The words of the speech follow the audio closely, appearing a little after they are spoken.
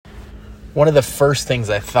one of the first things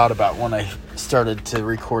I thought about when I started to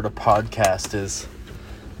record a podcast is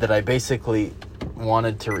that I basically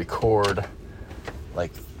wanted to record,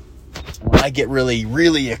 like, when I get really,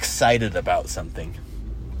 really excited about something,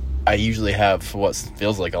 I usually have what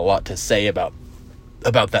feels like a lot to say about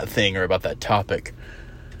that thing or about that topic.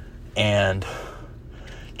 And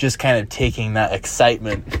just kind of taking that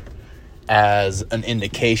excitement as an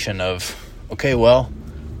indication of, okay, well,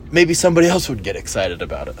 maybe somebody else would get excited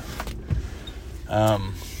about it.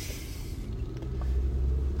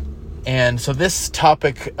 And so this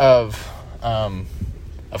topic of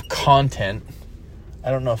content, I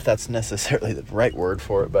don't know if that's necessarily the right word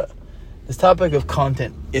for it, but this topic of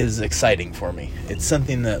content is exciting for me. It's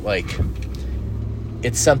something that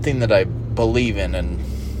I believe in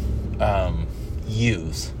and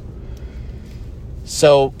use.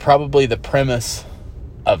 So probably the premise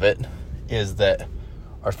of it is that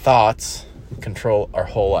our thoughts control our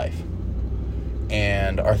whole life.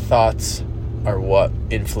 And our thoughts are what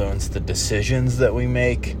influence the decisions that we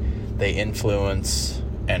make. They influence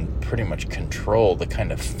and pretty much control the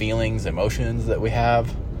kind of feelings, emotions that we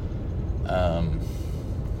have.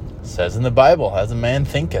 Says in the Bible, as a man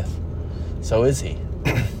thinketh, so is he.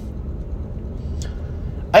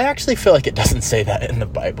 I actually feel like it doesn't say that in the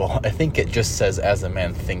Bible. I think it just says, as a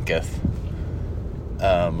man thinketh.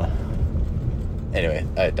 Anyway,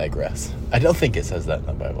 I digress. I don't think it says that in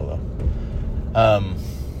the Bible, though.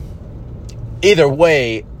 Either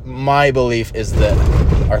way, my belief is that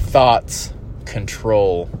our thoughts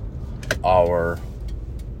control our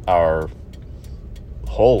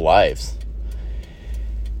whole lives.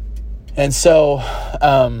 And so,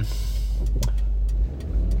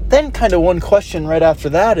 then kind of one question right after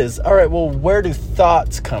that is, all right, well, where do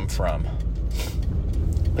thoughts come from?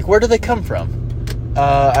 Like, where do they come from?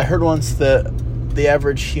 I heard once that the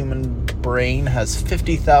average human brain has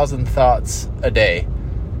 50,000 thoughts a day.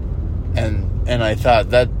 And I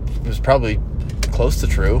thought that was probably close to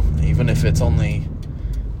true, even if it's only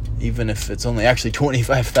actually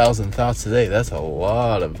 25,000 thoughts a day. That's a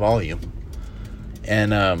lot of volume.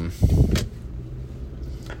 And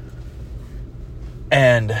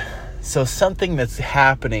so something that's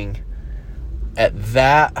happening at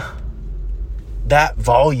that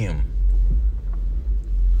volume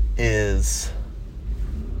is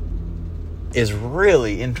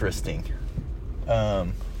really interesting.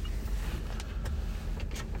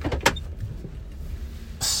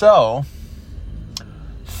 So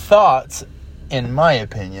thoughts, in my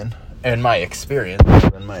opinion, and my experience,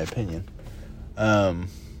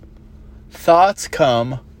 thoughts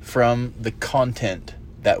come from the content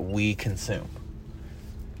that we consume.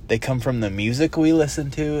 They come from the music we listen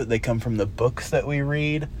to. They come from the books that we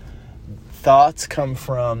read. Thoughts come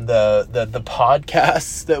from the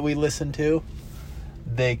podcasts that we listen to.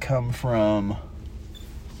 They come from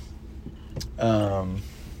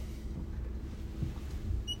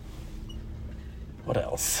what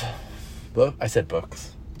else? I said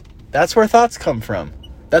books. That's where thoughts come from.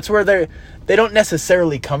 That's where they don't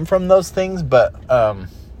necessarily come from those things, but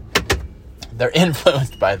they're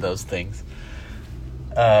influenced by those things.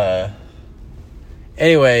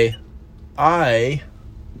 Anyway, I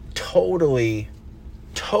totally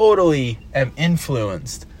am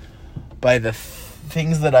influenced by the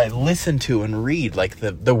things that I listen to and read. Like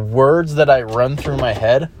the words that I run through my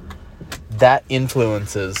head, that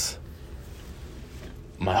influences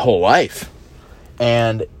my whole life.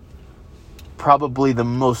 And probably the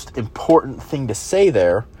most important thing to say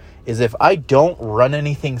there is, if I don't run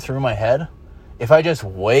anything through my head, if I just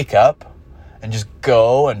wake up and just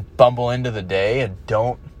go and bumble into the day and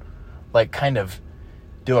don't kind of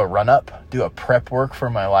do a run up, do a prep work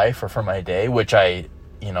for my life or for my day, which I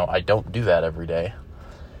don't do that every day.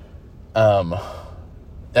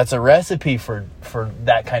 That's a recipe for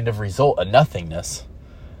that kind of result, a nothingness.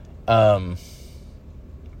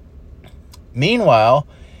 Meanwhile,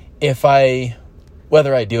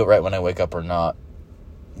 whether I do it right when I wake up or not,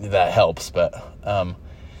 that helps. But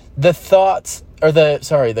the thoughts, or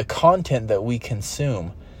the content that we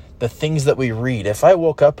consume, the things that we read. If I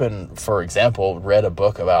woke up and, for example, read a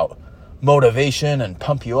book about motivation and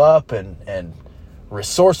pump you up and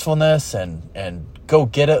resourcefulness and go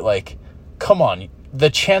get it, come on, the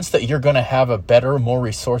chance that you're going to have a better, more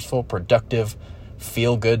resourceful, productive,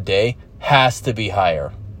 feel-good day has to be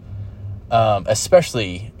higher.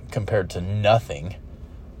 Especially compared to nothing.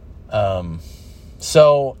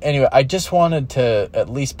 So anyway, I just wanted to at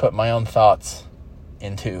least put my own thoughts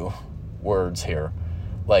into words here.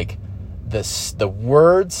 Like the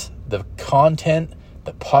words, the content,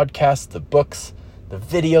 the podcasts, the books, the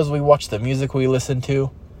videos we watch, the music we listen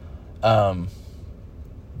to,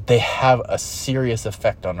 they have a serious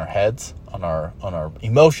effect on our heads, on our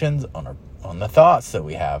emotions, on the thoughts that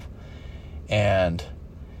we have. And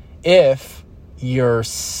if you're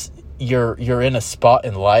in a spot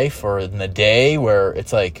in life or in the day where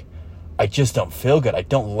it's like, I just don't feel good, I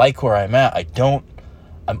don't like where I'm at,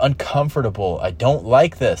 I'm uncomfortable, I don't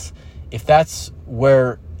like this. If that's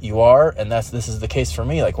where you are, and this is the case for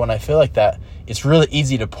me, like when I feel like that, it's really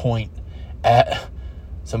easy to point at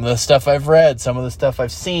some of the stuff I've read, some of the stuff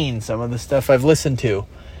I've seen, some of the stuff I've listened to,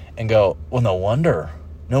 and go, well, no wonder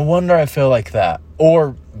I feel like that.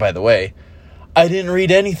 Or, by the way, I didn't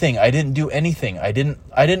read anything, I didn't do anything, I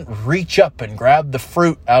didn't reach up and grab the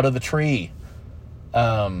fruit out of the tree.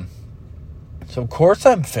 So of course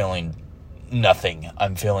I'm feeling nothing,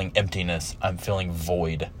 I'm feeling emptiness, I'm feeling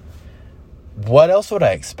void. What else would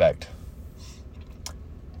I expect?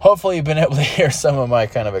 Hopefully you've been able to hear some of my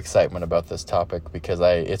kind of excitement about this topic, because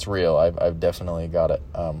it's real. I've definitely got it.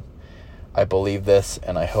 I believe this,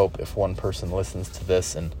 and I hope if one person listens to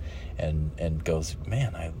this and goes,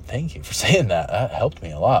 man, I thank you for saying that. That helped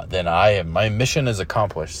me a lot. Then my mission is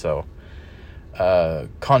accomplished. So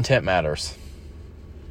content matters.